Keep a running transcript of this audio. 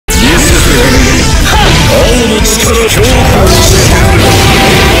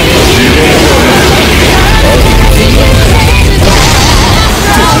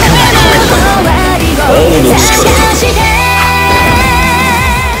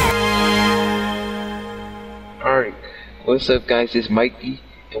What's up guys, it's Mikey,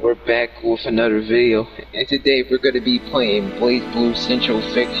 and we're back with another video, and today we're going to be playing BlazBlue Central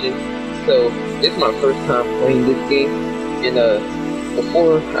Fiction. So, this is my first time playing this game, and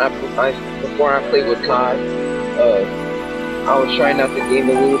before I played with Kai, I was trying out the game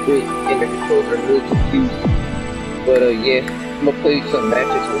a little bit, and the controls are really confusing. But yeah, I'm going to play some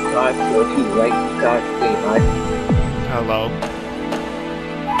matches with Kai, so if you like Kai, say hi. Hello.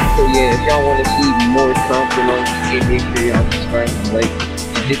 So yeah, if y'all want to see more content on this game, make sure y'all subscribe and like,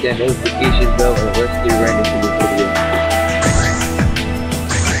 and hit that notification bell, and let's get right into the video.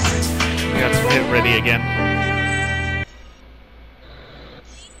 We got some hit ready again.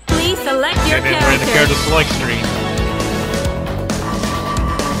 Please select your and then we're in the character select screen.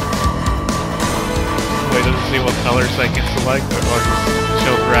 Wait, does it see what colors I can select, or just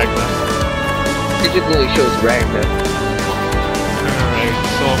shows Ragna? It just only shows Ragna.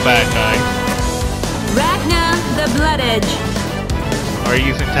 So bad guy. Ragna the Blood Edge. Are you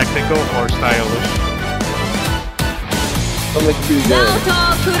using technical or stylish? I'm gonna choose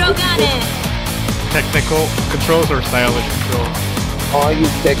technical controls or stylish controls? Oh, I use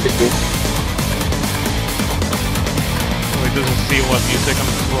technical. Wait, does it see what music I'm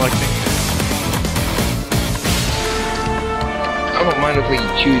selecting? I don't mind if we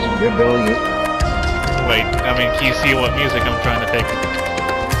choose Rebellion. Wait, I mean, can you see what music I'm trying to pick?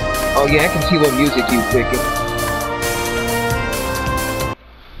 Oh yeah, I can see what music you're picking.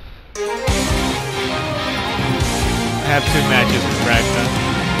 I have 2 matches with Ragna.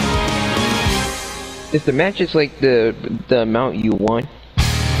 Is the matches like the amount you won?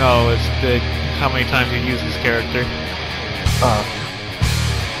 No, it's the how many times you use this character. Oh,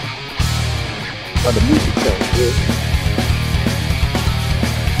 the music sounds good.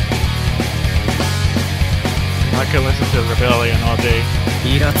 I could listen to Rebellion all day.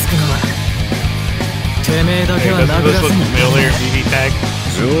 Hey, doesn't this look familiar, BB tag?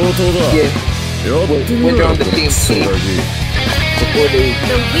 Yeah. When they're on the same team. Before they...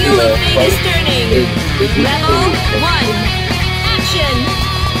 The wheel of fate is turning. Level 1. Action.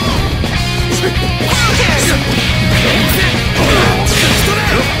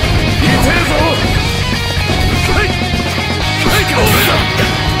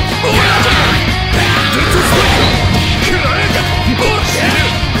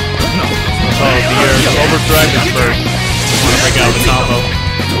 Oh, the overdrive is first. I want to break out the combo.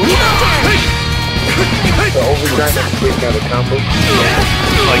 The overdrive is breaking out the combo?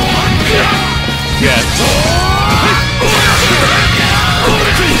 Like, yes.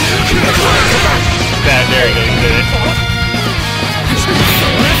 That, there you go, you did it.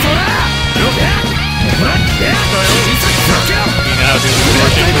 You know how to do this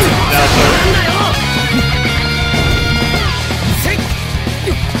magic move now, sir.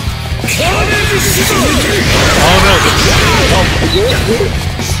 Oh no!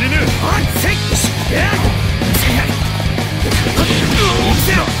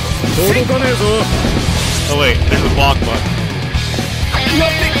 Oh wait, there's a block button.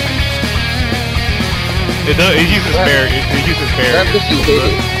 It uses bear. It uses bear. That's if you hit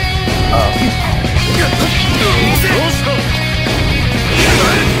it.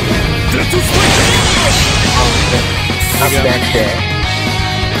 I'm back there.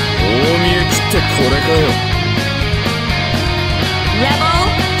 Level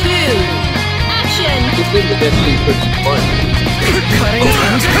 2. Action. This is eventually pretty fun.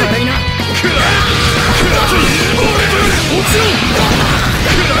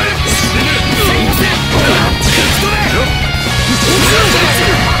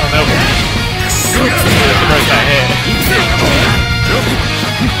 Oh no. Surprise that hit.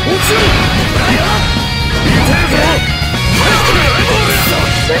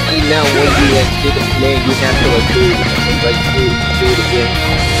 Especially now when you like do the command, you have to like do it again.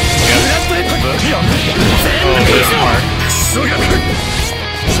 Yep. Oh, that's smart.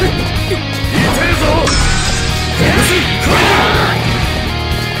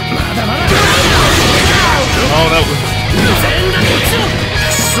 Oh, that was...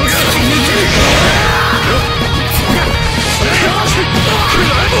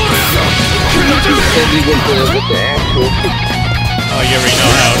 With the actual... Oh, you already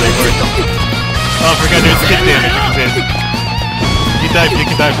know how they work. Oh, I forgot there's kick damage that comes in. You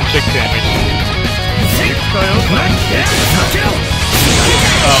can die from kick damage. Oh.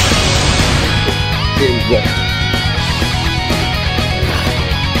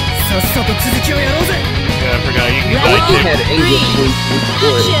 Yeah, I forgot you can die You had English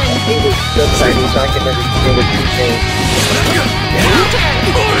before. English subtitles, so I can understand what you're saying.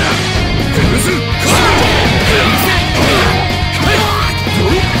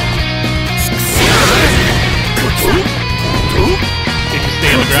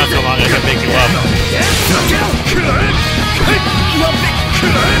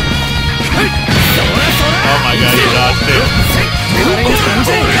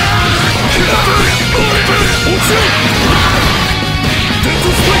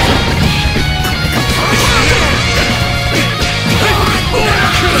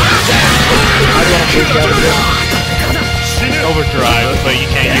 Overdrive, but you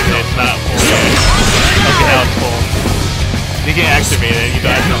can't use it, it's not full yet. Okay, now it's full. You can activate it, you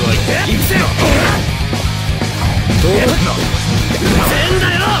don't have to like...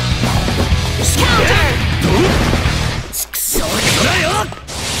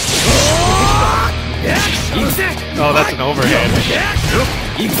 Oh, that's an overhead.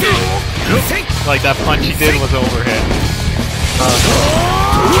 Like that punch he did was overhead.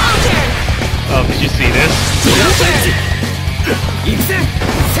 Oh, did you see this?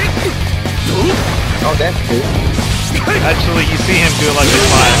 Oh, that's cool. Actually, you see him do like the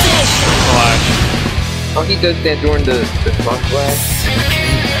flash. Oh, he does that during the front blast?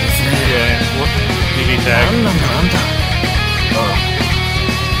 Yeah, DV tag.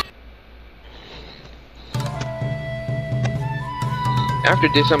 After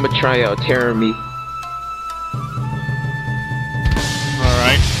this, I'm gonna try out Terror Me.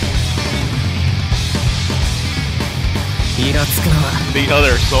 Alright. The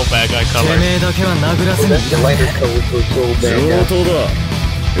other soul bad guy color. Oh, that's the lighter color for Soul Bad Guy.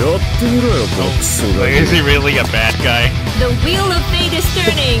 Like, is he really a bad guy? The wheel of fate is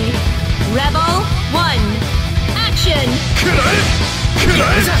turning. Rebel 1. Action.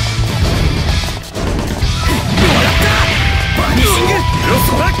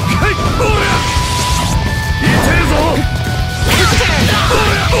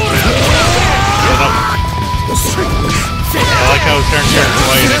 I like how it turns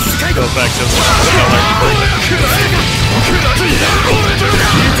white and goes back to the color.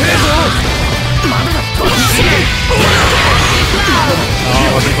 Oh,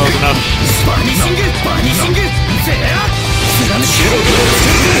 it wasn't close enough.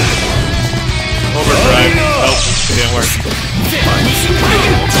 Overdrive. Nope, it didn't work.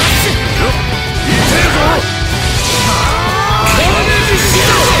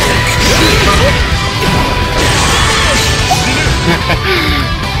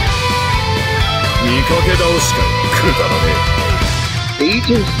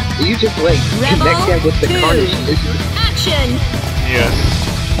 You just like connect that with the carnage. Action. Yes.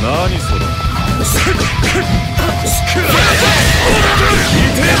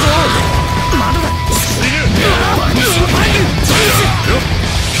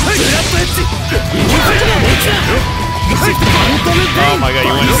 Oh my god,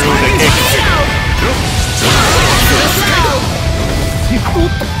 you went through with the kick.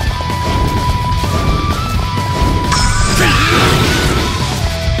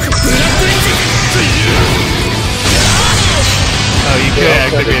 Oh, you can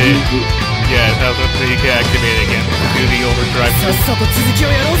activate it. Yeah, that's what you can activate it again. Do the overdrive.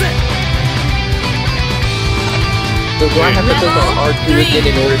 So do I have to click on R2 again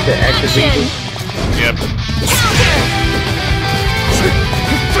in order to activate it? Yep.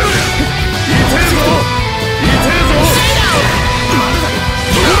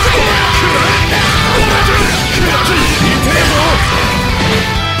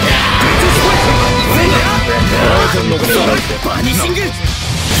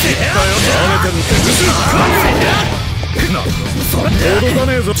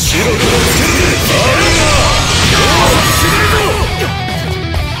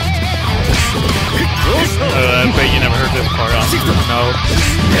 I bet you never heard this part, huh? No.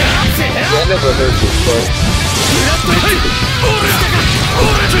 Yeah, I never heard this part.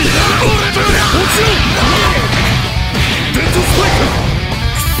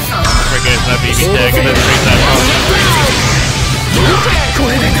 Forget it's not BB tag, and then break that out.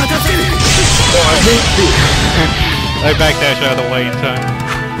 I backdash out of the way in time.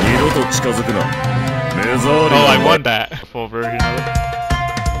 Oh, I won that full version of it.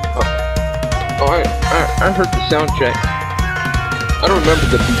 Oh, I heard the soundtrack. I don't remember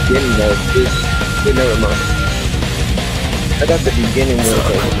the beginning of this. But never mind. I got the beginning where it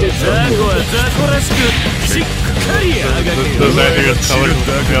was Those actors' colors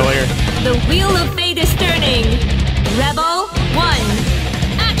look familiar. The wheel of fate is turning. Rebel 1.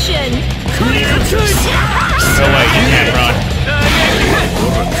 Action. No way, you can't run.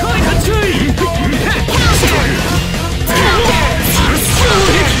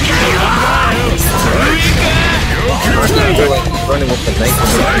 I feel like he's running with the knife in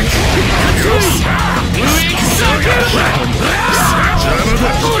his hand.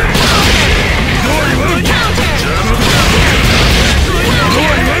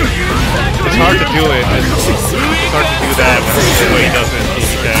 It's hard to do it. It's hard to do that the way he does it.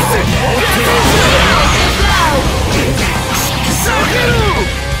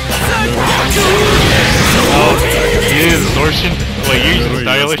 Oh, he is distortion? Wait, you're using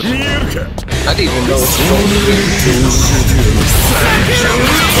stylish? I didn't even know it's going to be.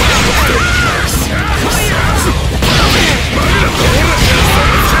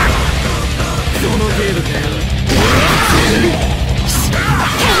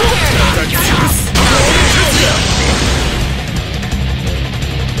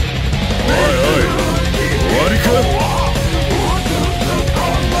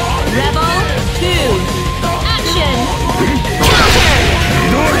 Rebel 2, action!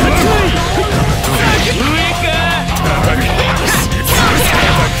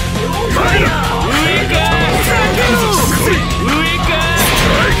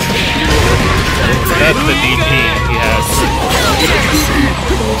 That's the DP he has.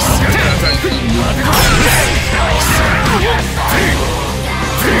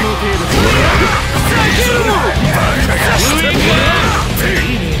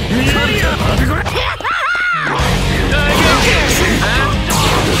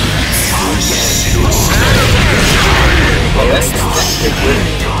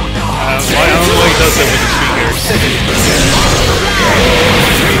 Why only does it with his fingers?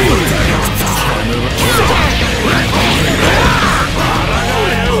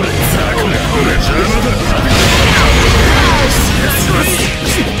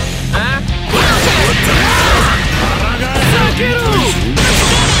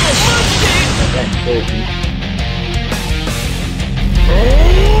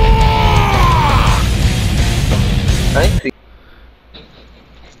 I see.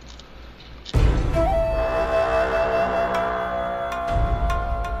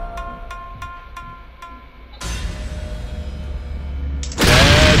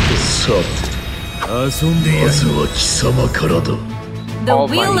 The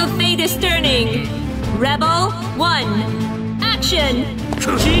wheel of fate is turning. Rebel 1, action!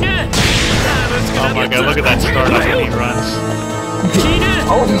 Oh my god, look at that start up when he runs.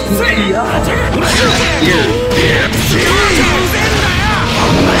 Oh, he's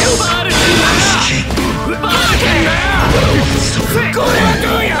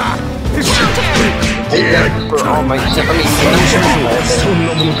for all my sound.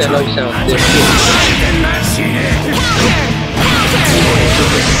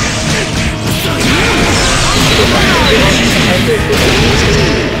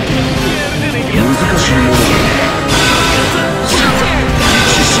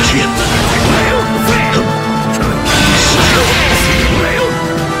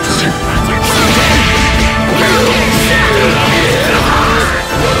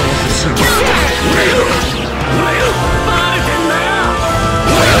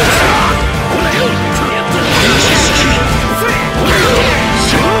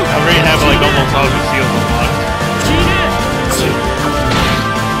 I mean, that sounds almost all the seals unlocked.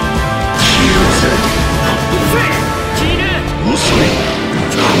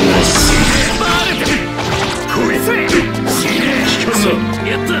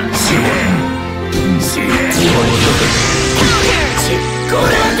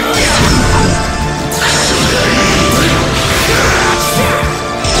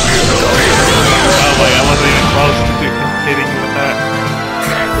 Oh wait, I wasn't even close to hitting you with that.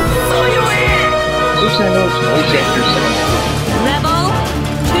 Rebel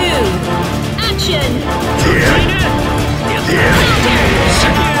 2, action! Oh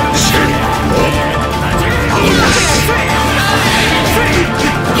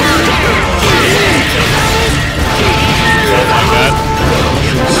my god.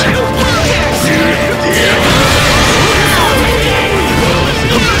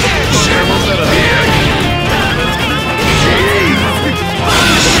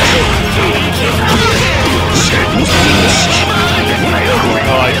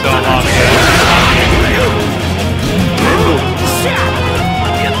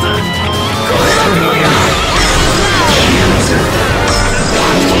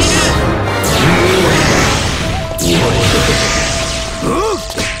 I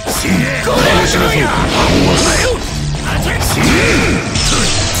still lost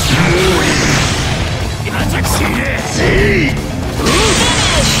it.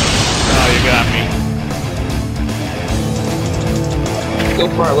 Oh, you got me. So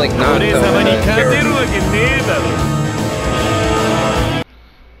far, like, not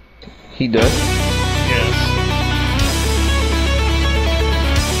He does? Yes.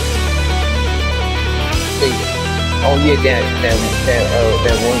 Hey. Oh yeah, that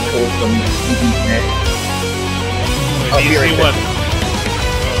one code from TV Snack. Do you see what?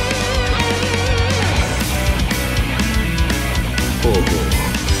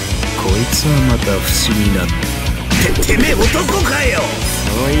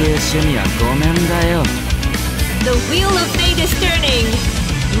 The wheel of fate is turning.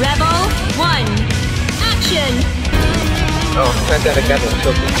 Rebel 1, action! Oh, turns out I got no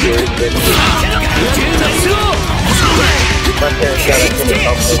trouble here, but my parents got us in the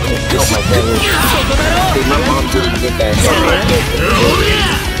help my family. See, my mom didn't get that help.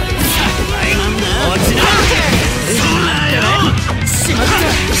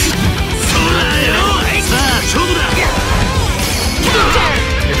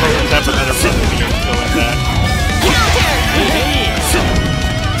 You're supposed to tap another button when you go like that. So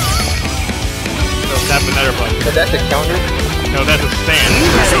tap another button. But that's a counter? No, that's a stand.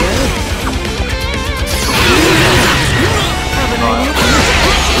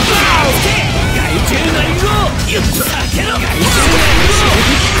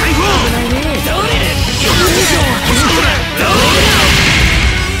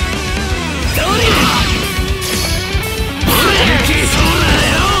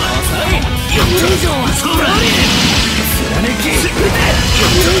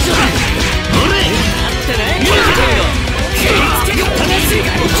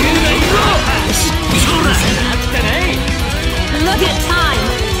 Look at time!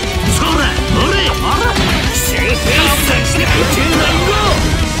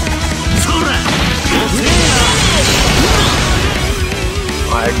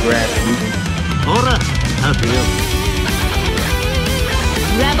 I grabbed it.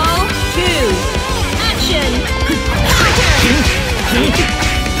 Rebel 2, action!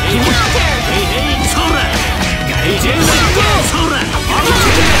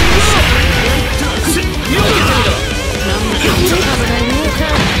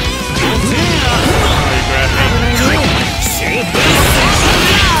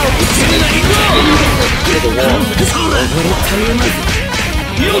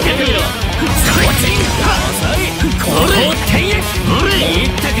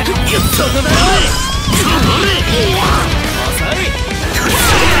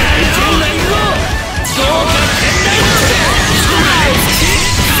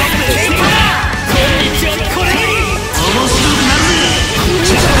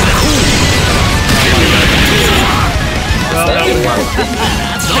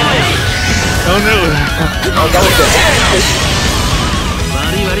 Oh no! Oh, that was good.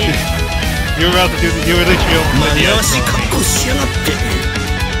 You were about to do the, you were literally almost like the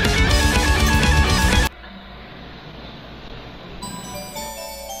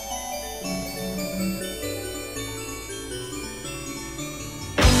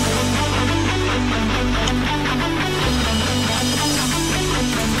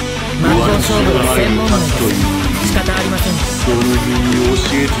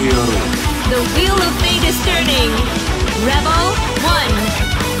The wheel of fate is turning! Rebel 1,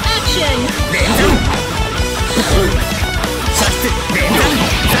 action!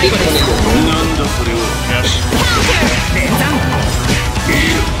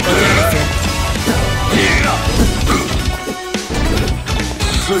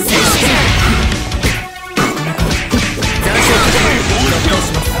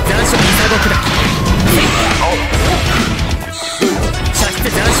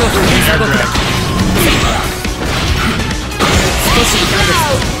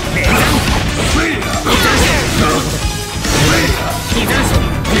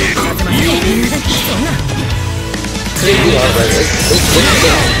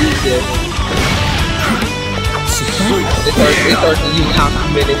 It's hard to use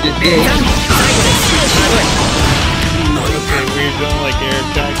compliment in this game. Okay, we're doing like air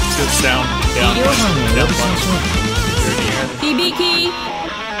attack, just down button. Hibiki!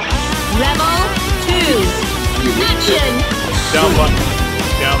 Rebel 2, action! Down button,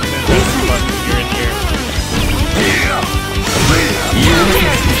 down and then left button, you're in here.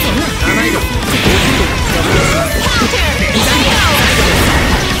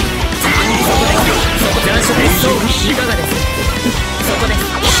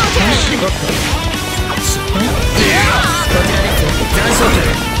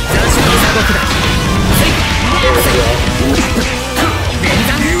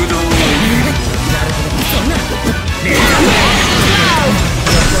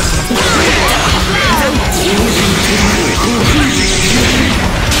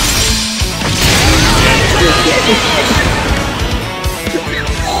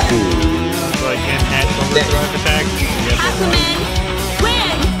 Like enhance overdrive attack. Aquaman,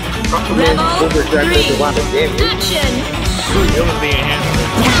 win! Aquaman Rebel overdrive does a 3, lot of damage. action! It was the enhancement.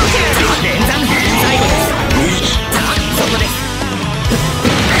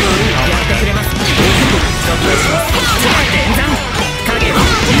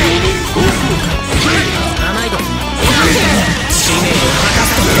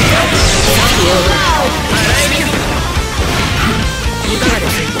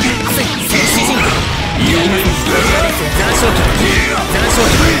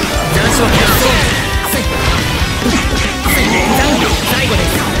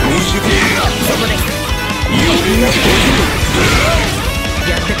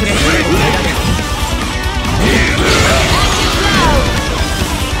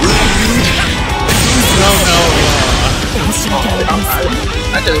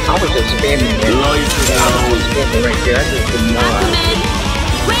 I was just spamming it. I was spamming right there. I just didn't know.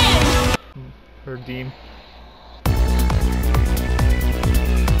 Or Dean.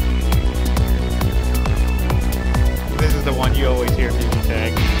 This is the one you always hear music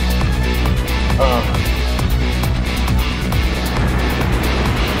tag.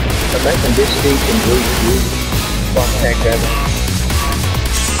 Imagine this stage in BlazBlue. Fuck tag that.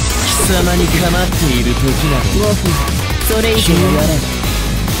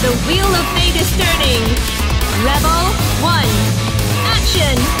 The wheel of fate is turning. Rebel 1.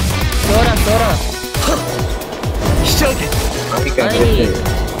 Action. He got this thing.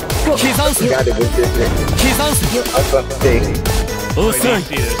 He got it with this thing. I was about to say.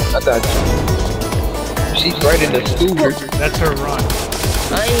 I thought she's right in the scooter. That's her run.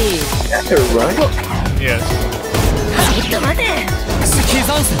 That's her run? Yes.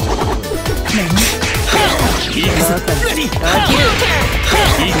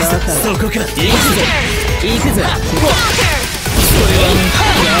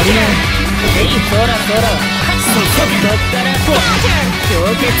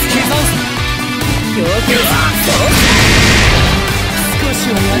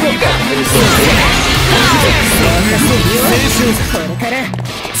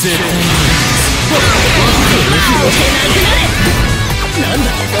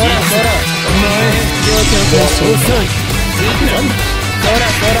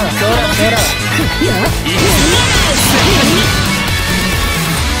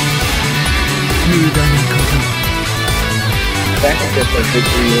 That's just a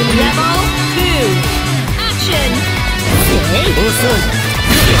victory in it. Rebel 2. Action.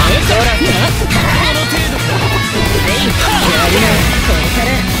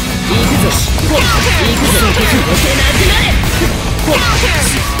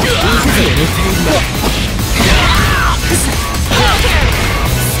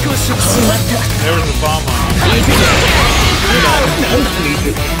 There was a bomb on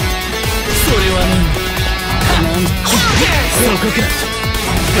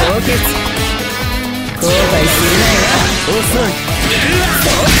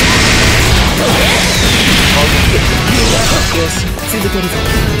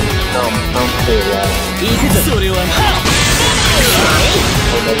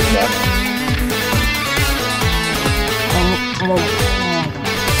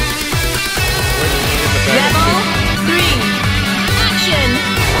Rebel 3. Action.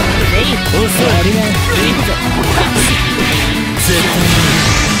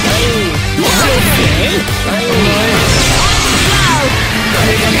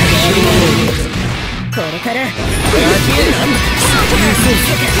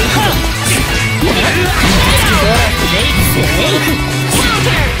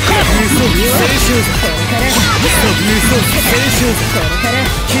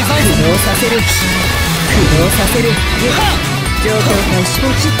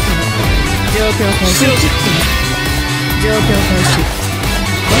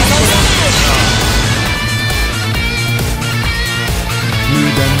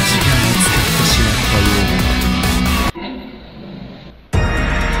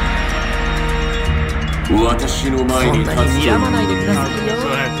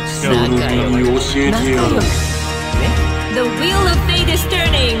 The wheel of fate is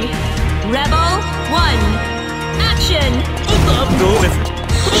turning. Rebel 1. Action.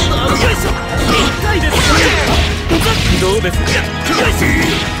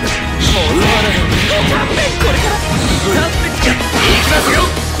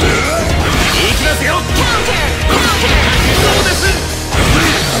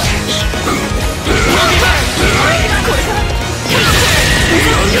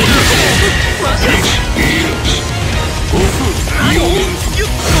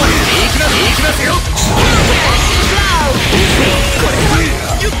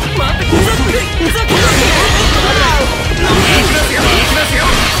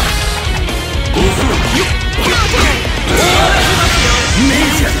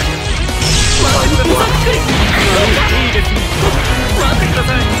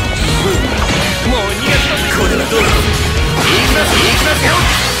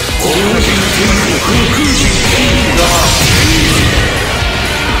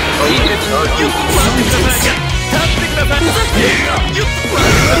 Rebel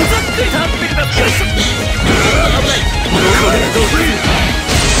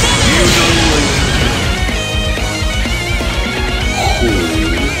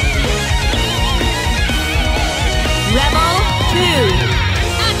 2,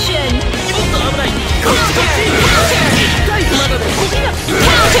 action!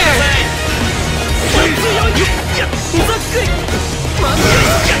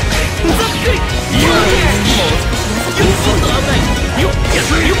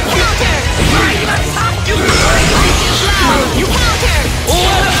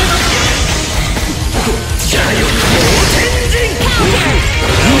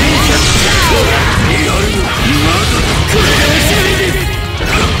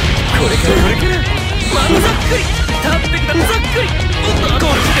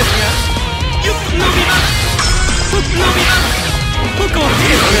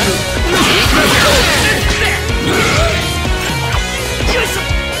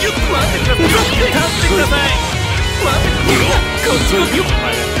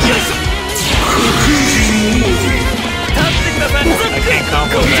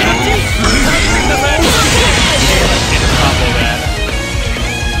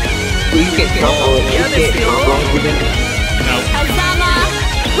 You can't combo it. You can't combo it. Azama,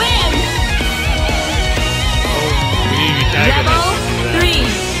 win! Rebel 3,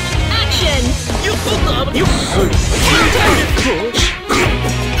 action!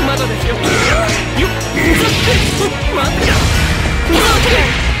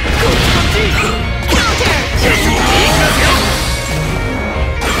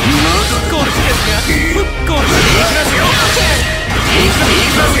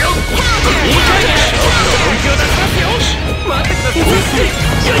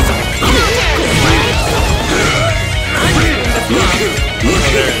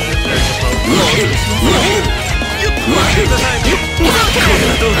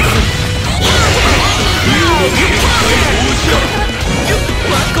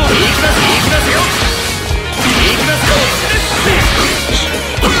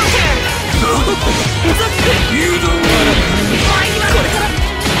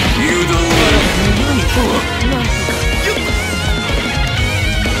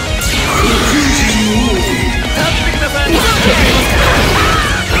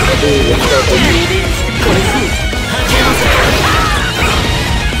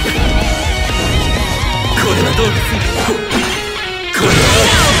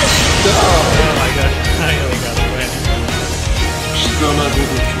 Oh my god, I only got a win. 貴様ごと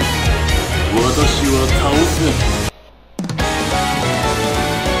き私は倒せん。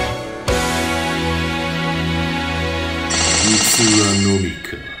器のみ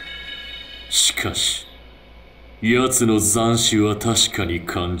か。しかし奴の斬首は確かに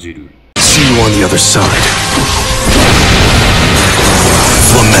感じる。 See you on the other side.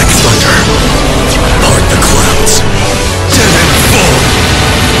 Flameck Thunder. Part the clouds.